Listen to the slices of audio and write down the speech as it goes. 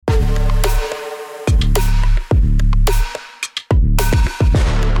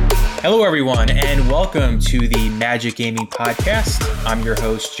Hello, everyone, and welcome to the Magic Gaming Podcast. I'm your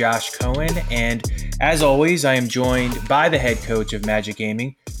host, Josh Cohen, and as always, I am joined by the head coach of Magic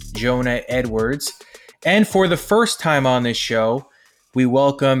Gaming, Jonah Edwards. And for the first time on this show, we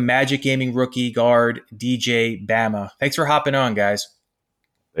welcome Magic Gaming rookie guard DJ Bama. Thanks for hopping on, guys.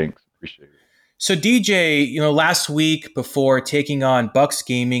 Thanks, appreciate it. So DJ, last week before taking on Bucks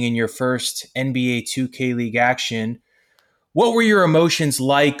Gaming in your first NBA 2K League action, what were your emotions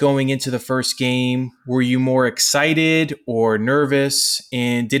like going into the first game? Were you more excited or nervous?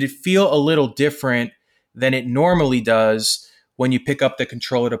 And did it feel a little different than it normally does when you pick up the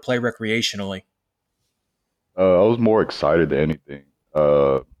controller to play recreationally? I was more excited than anything.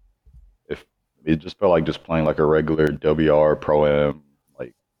 If it just felt like just playing like a regular WR Pro Am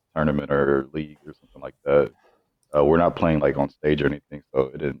like tournament or league or something like that. We're not playing like on stage or anything,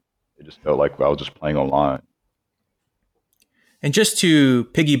 so it didn't. It just felt like I was just playing online. And just to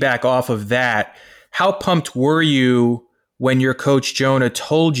piggyback off of that, how pumped were you when your coach Jonah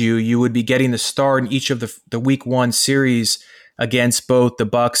told you would be getting the start in each of the week one series against both the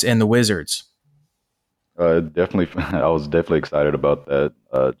Bucks and the Wizards? Definitely, I was definitely excited about that.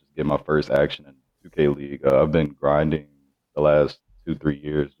 Just get my first action in 2K League. I've been grinding the last 2-3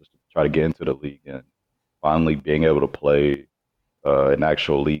 years just to try to get into the league, and finally being able to play an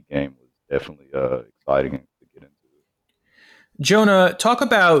actual league game was definitely exciting to get into. Jonah, talk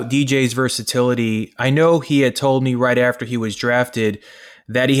about DJ's versatility. I know he had told me right after he was drafted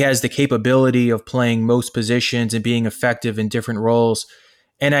that he has the capability of playing most positions and being effective in different roles.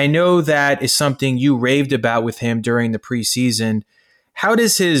 And I know that is something you raved about with him during the preseason. How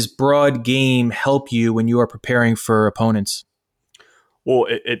does his broad game help you when you are preparing for opponents? Well,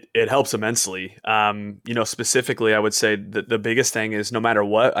 it helps immensely. Specifically, I would say that the biggest thing is no matter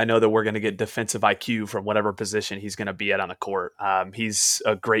what, I know that we're going to get defensive IQ from whatever position he's going to be at on the court. He's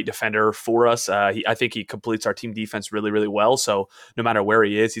a great defender for us. I think he completes our team defense really, really well. So no matter where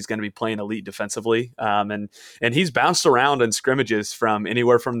he is, he's going to be playing elite defensively. And he's bounced around in scrimmages from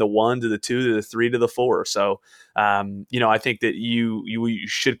anywhere from the 1 to the 2 to the 3 to the 4. So, I think that you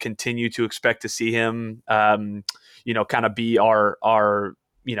should continue to expect to see him kind of be our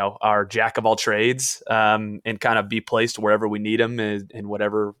jack of all trades, and kind of be placed wherever we need him and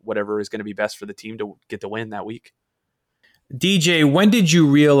whatever is going to be best for the team to get the win that week. DJ, when did you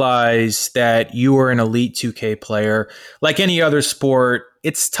realize that you were an elite 2K player? Like any other sport,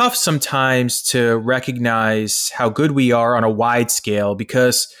 it's tough sometimes to recognize how good we are on a wide scale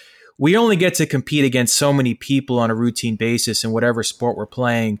because we only get to compete against so many people on a routine basis in whatever sport we're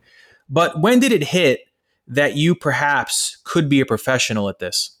playing. But when did it hit that you perhaps could be a professional at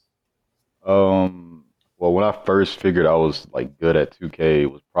this? Well, when I first figured I was like good at 2K, it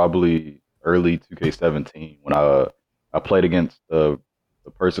was probably early 2K17 when I played against the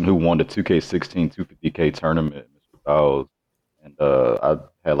person who won the 2K16 250K tournament, Mr. Fowles, and I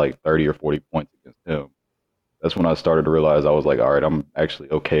had like 30 or 40 points against him. That's when I started to realize I was like, all right, I'm actually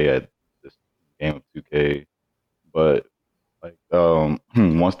okay at this game of 2K. But like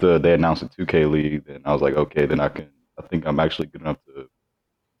once they announced the 2K League, then I was like, okay, then I think I'm actually good enough to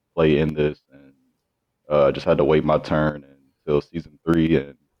play in this, and I just had to wait my turn until season 3,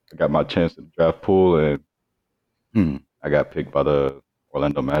 and I got my chance in the draft pool, and I got picked by the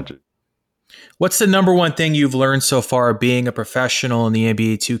Orlando Magic. What's the number one thing you've learned so far being a professional in the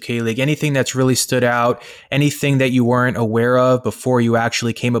NBA 2K League? Anything that's really stood out? Anything that you weren't aware of before you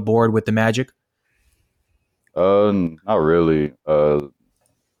actually came aboard with the Magic? Not really.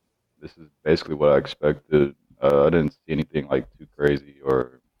 This is basically what I expected. I didn't see anything like too crazy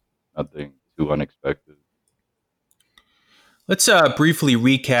or nothing too unexpected. Let's briefly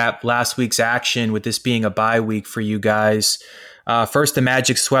recap last week's action with this being a bye week for you guys. First, the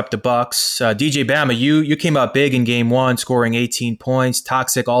Magic swept the Bucks. DJ Bama, you came up big in game one, scoring 18 points.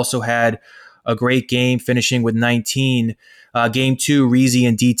 Toxic also had a great game, finishing with 19. Game two, Reezy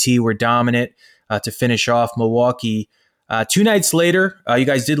and DT were dominant to finish off Milwaukee. 2 nights later, you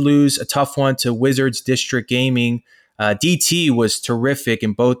guys did lose a tough one to Wizards District Gaming. DT was terrific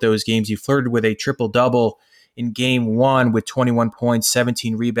in both those games. He flirted with a triple-double in game one with 21 points,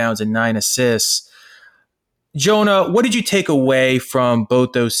 17 rebounds, and 9 assists. Jonah, what did you take away from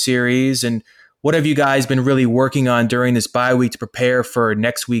both those series, and what have you guys been really working on during this bye week to prepare for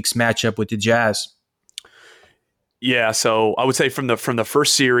next week's matchup with the Jazz? Yeah, so I would say from the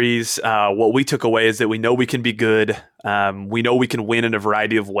first series, what we took away is that we know we can be good. We know we can win in a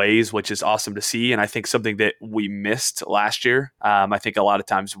variety of ways, which is awesome to see. And I think something that we missed last year. I think a lot of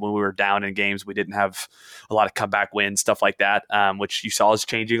times when we were down in games, we didn't have a lot of comeback wins, stuff like that, which you saw is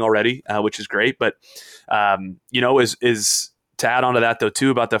changing already, which is great. But is to add on to that, though,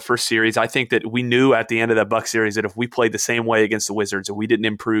 too, about the first series, I think that we knew at the end of that Buck series that if we played the same way against the Wizards and we didn't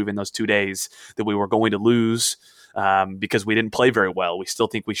improve in those 2 days, that we were going to lose. Because we didn't play very well. We still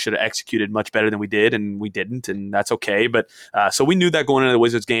think we should have executed much better than we did, and we didn't, and that's okay. But so we knew that going into the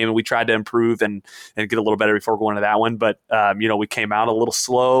Wizards game, and we tried to improve and get a little better before going into that one. But we came out a little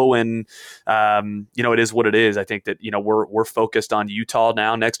slow, and it is what it is. I think that we're focused on Utah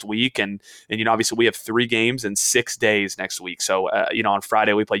now next week, and obviously we have 3 games in 6 days next week. So on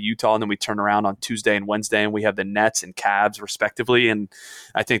Friday we play Utah, and then we turn around on Tuesday and Wednesday, and we have the Nets and Cavs respectively. And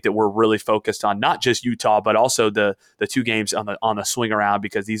I think that we're really focused on not just Utah, but also the 2 games on the swing around,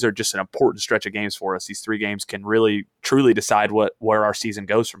 because these are just an important stretch of games for us. These 3 games can really truly decide where our season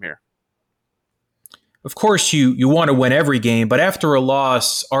goes from here. Of course, you want to win every game, but after a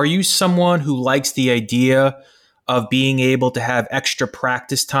loss, are you someone who likes the idea of being able to have extra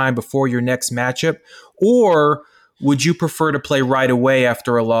practice time before your next matchup, or would you prefer to play right away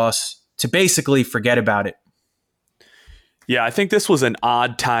after a loss to basically forget about it? Yeah, I think this was an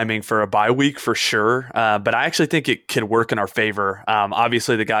odd timing for a bye week for sure, but I actually think it could work in our favor.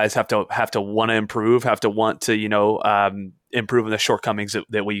 Obviously, the guys have to want to improve, have to want to improve on the shortcomings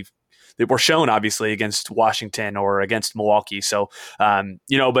that were shown obviously against Washington or against Milwaukee. So,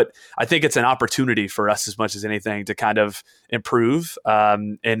 but I think it's an opportunity for us as much as anything to kind of improve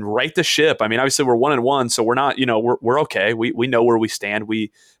and right the ship. I mean, obviously we're 1-1, so we're not, we're okay. We know where we stand.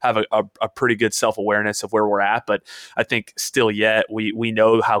 We have a pretty good self-awareness of where we're at, but I think still yet we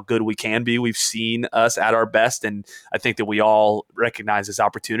know how good we can be. We've seen us at our best. And I think that we all recognize this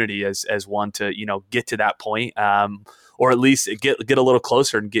opportunity as one to, get to that point. Or at least get a little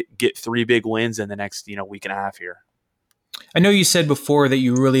closer and get 3 big wins in the next week and a half here. I know you said before that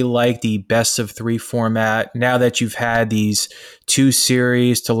you really like the best of 3 format. Now that you've had these 2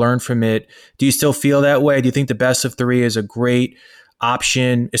 series to learn from it, do you still feel that way? Do you think the best of 3 is a great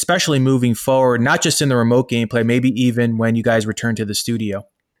option, especially moving forward, not just in the remote gameplay, maybe even when you guys return to the studio?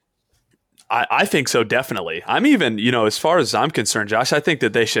 I think so, definitely. I'm even, as far as I'm concerned, Josh, I think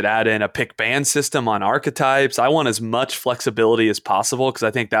that they should add in a pick ban system on archetypes. I want as much flexibility as possible because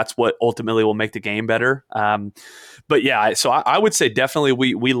I think that's what ultimately will make the game better. But yeah, so I would say definitely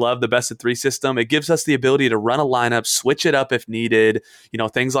we love the best of 3 system. It gives us the ability to run a lineup, switch it up if needed,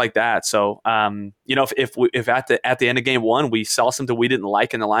 things like that. So, if at the end of game 1 we saw something we didn't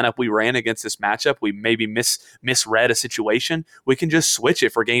like in the lineup we ran against this matchup, we maybe misread a situation, we can just switch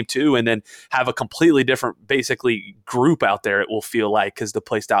it for game 2 and then have a completely different, basically, group out there, it will feel like, because the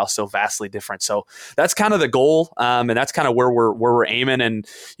play style is so vastly different. So that's kind of the goal, and that's kind of where we're aiming. And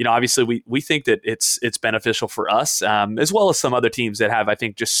obviously we think that it's beneficial for us, as well as some other teams that have, I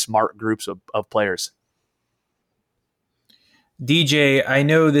think, just smart groups of players. DJ, I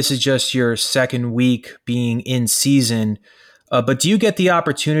know this is just your 2nd week being in season, but do you get the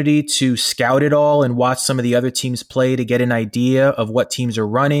opportunity to scout it all and watch some of the other teams play to get an idea of what teams are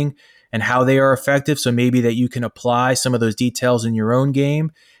running and how they are effective, so maybe that you can apply some of those details in your own game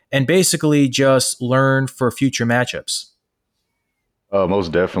and basically just learn for future matchups?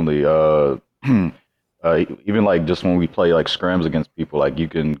 Most definitely. Even like just when we play like scrims against people, like you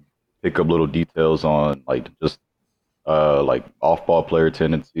can pick up little details on like just like off-ball player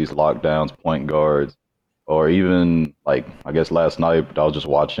tendencies, lockdowns, point guards, or even like I guess last night I was just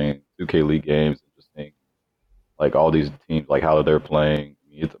watching 2K League games and just seeing like all these teams, like how they're playing.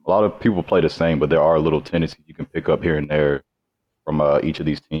 A lot of people play the same, but there are little tendencies you can pick up here and there from each of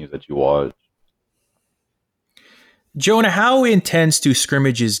these teams that you watch. Jonah, how intense do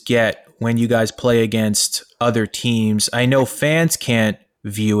scrimmages get when you guys play against other teams? I know fans can't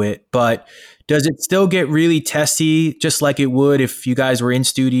view it, but does it still get really testy, just like it would if you guys were in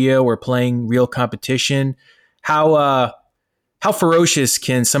studio or playing real competition? How ferocious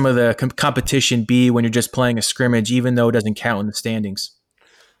can some of the competition be when you're just playing a scrimmage, even though it doesn't count in the standings?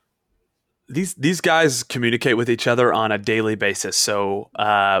 These guys communicate with each other on a daily basis. So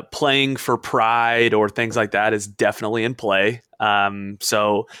playing for pride or things like that is definitely in play.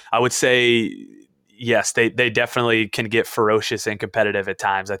 So I would say, yes, they definitely can get ferocious and competitive at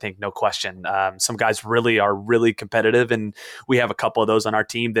times. I think no question. Some guys really are really competitive, and we have a couple of those on our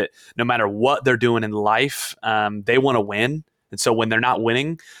team that no matter what they're doing in life, they want to win. And so when they're not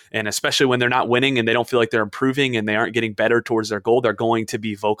winning, and especially when they're not winning and they don't feel like they're improving and they aren't getting better towards their goal, they're going to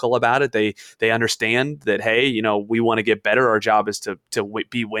be vocal about it. They understand that, hey, we want to get better. Our job is to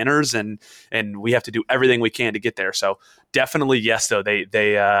be winners, and we have to do everything we can to get there. So definitely, yes, though they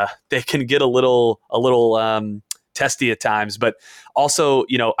can get a little testy at times, but also,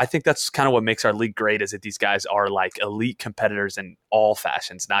 I think that's kind of what makes our league great, is that these guys are like elite competitors in all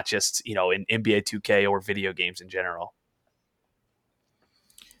fashions, not just, in NBA 2K or video games in general.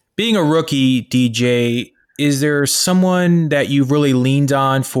 Being a rookie, DJ, is there someone that you've really leaned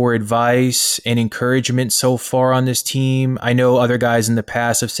on for advice and encouragement so far on this team? I know other guys in the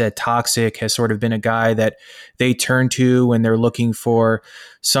past have said Toxic has sort of been a guy that they turn to when they're looking for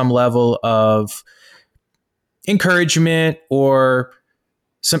some level of encouragement or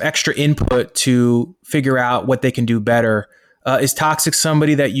some extra input to figure out what they can do better. Is Toxic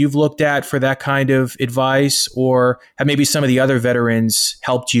somebody that you've looked at for that kind of advice, or have maybe some of the other veterans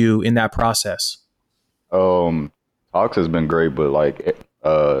helped you in that process? Tox has been great, but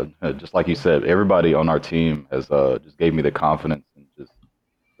just like you said, everybody on our team has just gave me the confidence and just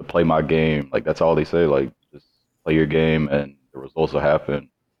to play my game. Like that's all they say. Like just play your game, and the results will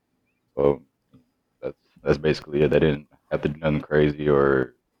happen. So that's basically it. They didn't have to do nothing crazy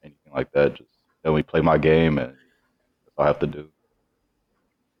or anything like that. Just tell me play my game, and that's all I have to do.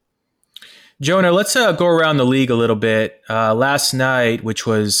 Jonah, let's go around the league a little bit. Last night, which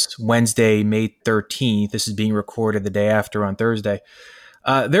was Wednesday, May 13th, this is being recorded the day after on Thursday,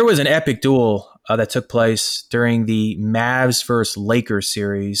 there was an epic duel that took place during the Mavs versus Lakers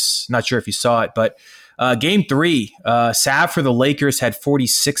series. Not sure if you saw it, but Game 3, Sav for the Lakers had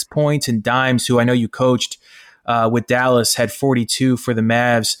 46 points, and Dimes, who I know you coached with Dallas, had 42 for the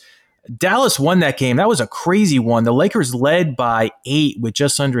Mavs. Dallas won that game. That was a crazy one. The Lakers led by 8 with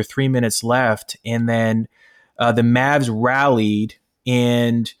just under 3 minutes left, and then the Mavs rallied,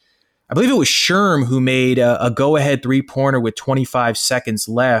 and I believe it was Sherm who made a go-ahead three-pointer with 25 seconds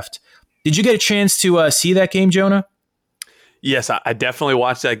left. Did you get a chance to see that game, Jonah? Yes, I definitely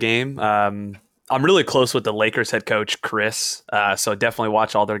watched that game. I'm really close with the Lakers head coach, Chris, so definitely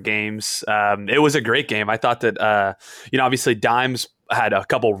watch all their games. It was a great game. I thought that, obviously Dimes had a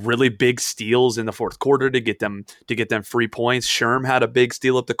couple really big steals in the fourth quarter to get them free points. Sherm had a big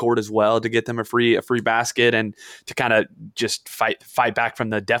steal up the court as well to get them a free basket and to kind of just fight back from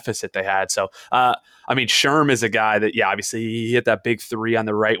the deficit they had. So, Sherm is a guy that, obviously he hit that big three on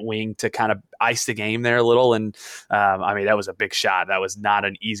the right wing to kind of ice the game there a little. And that was a big shot. That was not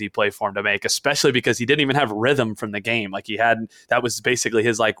an easy play for him to make, especially because he didn't even have rhythm from the game. Like that was basically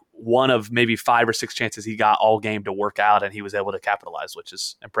his one of maybe 5 or 6 chances he got all game to work out, and he was able to capitalize, which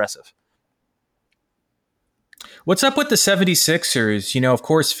is impressive. What's up with the 76ers? Of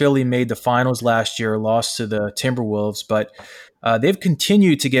course, Philly made the finals last year, lost to the Timberwolves, but they've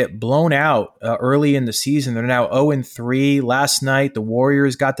continued to get blown out early in the season. They're now 0-3. Last night, the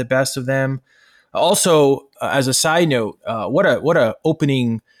Warriors got the best of them. Also, as a side note, what a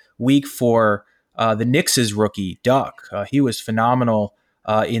opening week for the Knicks' rookie, Duck. He was phenomenal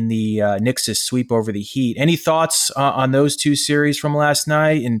in the Knicks' sweep over the Heat. Any thoughts on those two series from last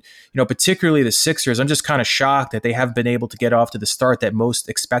night? And, particularly the Sixers, I'm just kind of shocked that they haven't been able to get off to the start that most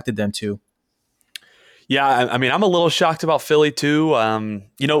expected them to. Yeah, I'm a little shocked about Philly too.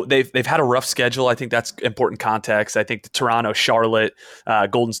 They've had a rough schedule. I think that's important context. I think the Toronto, Charlotte,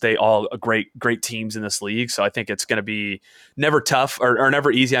 Golden State, all great teams in this league. So I think it's going to be never tough or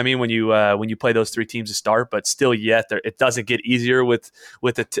never easy. When you play those 3 teams to start, but still yet it doesn't get easier with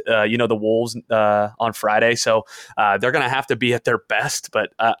the Wolves on Friday. So they're going to have to be at their best. But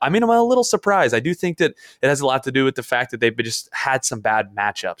I'm a little surprised. I do think that it has a lot to do with the fact that they've just had some bad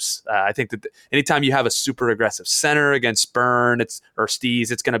matchups. I think that anytime you have a super aggressive center against Burn or Steez,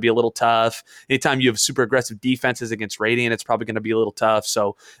 it's going to be a little tough. Anytime you have super aggressive defenses against Radiant, it's probably going to be a little tough.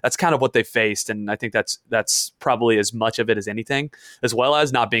 So that's kind of what they faced, and I think that's probably as much of it as anything, as well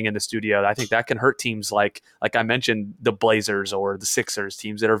as not being in the studio. I think that can hurt teams like I mentioned, the Blazers or the Sixers,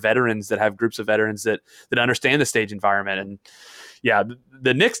 teams that are veterans, that have groups of veterans that understand the stage environment. And yeah,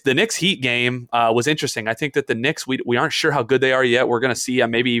 the Knicks Heat game was interesting. I think that the Knicks, we aren't sure how good they are yet. We're going to see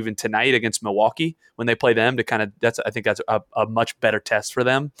maybe even tonight against Milwaukee when they play them to I think that's a much better test for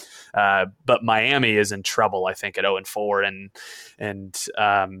them. But Miami is in trouble, I think, at 0-4. And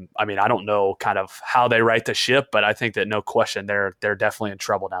I don't know kind of how they right the ship, but I think that no question they're definitely in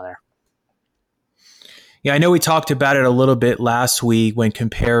trouble down there. Yeah, I know we talked about it a little bit last week when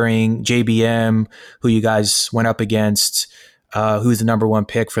comparing JBM, who you guys went up against, who's the number 1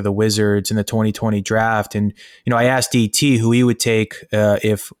 pick for the Wizards in the 2020 draft. And, I asked DT who he would take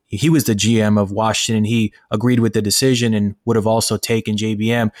if he was the GM of Washington. He agreed with the decision and would have also taken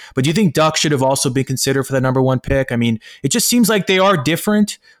JBM. But do you think Duck should have also been considered for the number 1 pick? It just seems like they are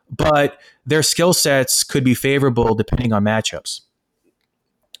different, but their skill sets could be favorable depending on matchups.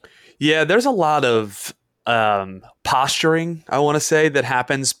 Yeah, there's a lot of posturing, I want to say, that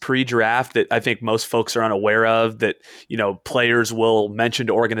happens pre-draft that I think most folks are unaware of, that, players will mention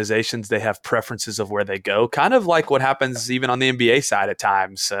to organizations they have preferences of where they go, kind of like what happens even on the NBA side at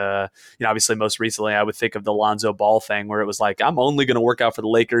times. Obviously most recently I would think of the Lonzo Ball thing, where it was like, I'm only going to work out for the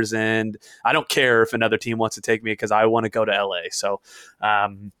Lakers and I don't care if another team wants to take me because I want to go to LA. So,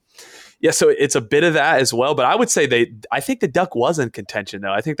 so it's a bit of that as well. But I would say I think the Duck was in contention,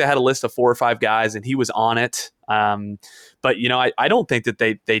 though. I think they had a list of 4 or 5 guys, and he was on it. But I don't think that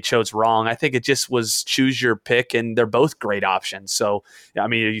they chose wrong. I think it just was choose your pick, and they're both great options. So, I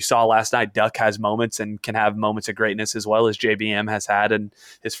mean, you saw last night, Duck has moments and can have moments of greatness as well as JBM has had in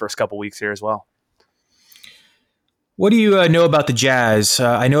his first couple weeks here as well. What do you know about the Jazz?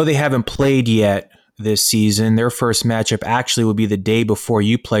 I know they haven't played yet this season. Their first matchup actually will be the day before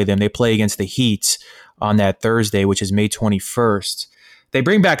you play them. They play against the Heat on that Thursday, which is May 21st. They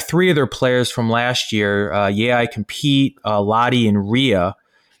bring back 3 of their players from last year. I Compete, Lottie, and Rhea.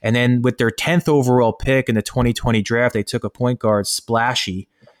 And then with their 10th overall pick in the 2020 draft, they took a point guard, Splashy.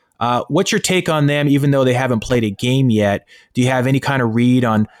 What's your take on them, even though they haven't played a game yet? Do you have any kind of read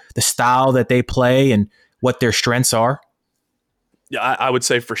on the style that they play and what their strengths are? Yeah, I would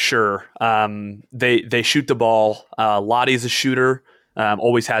say for sure. They shoot the ball. Lottie's a shooter,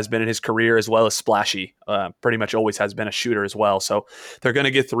 always has been in his career, as well as Splashy. Pretty much always has been a shooter as well. So they're going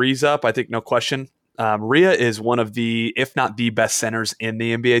to get threes up, I think, no question. Rhea is one of the, if not the best centers in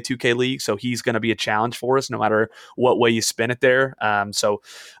the NBA 2K League. So he's going to be a challenge for us no matter what way you spin it there. So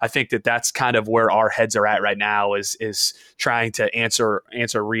I think that's kind of where our heads are at right now is trying to answer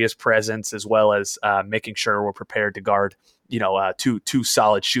Rhea's presence, as well as making sure we're prepared to guard two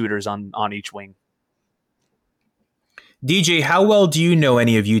solid shooters on each wing. DJ, how well do you know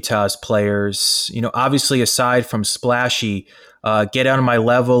any of Utah's players? Obviously, aside from Splashy, Get Out of My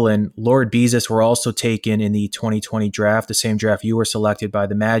Level and Lord Beezus were also taken in the 2020 draft, the same draft you were selected by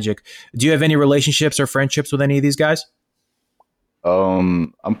the Magic. Do you have any relationships or friendships with any of these guys?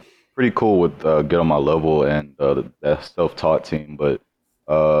 I'm pretty cool with Get On My Level and that self-taught team, but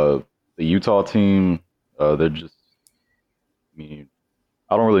the Utah team, they're just,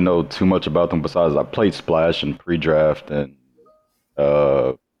 I don't really know too much about them besides I played Splash in pre-draft, and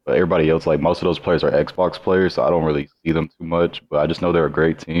but everybody else, like most of those players are Xbox players, so I don't really see them too much. But I just know they're a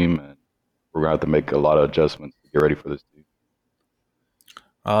great team, and we're gonna have to make a lot of adjustments to get ready for this team.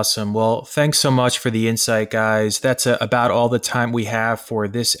 Awesome. Well, thanks so much for the insight, guys. That's about all the time we have for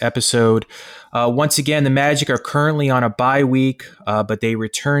this episode. Once again, the Magic are currently on a bye week, but they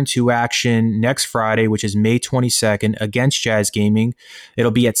return to action next Friday, which is May 22nd, against Jazz Gaming. It'll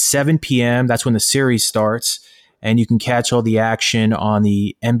be at 7 p.m. That's when the series starts, and you can catch all the action on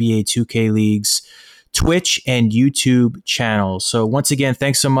the NBA 2K League's Twitch and YouTube channels. So once again,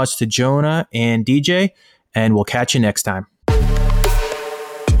 thanks so much to Jonah and DJ, and we'll catch you next time.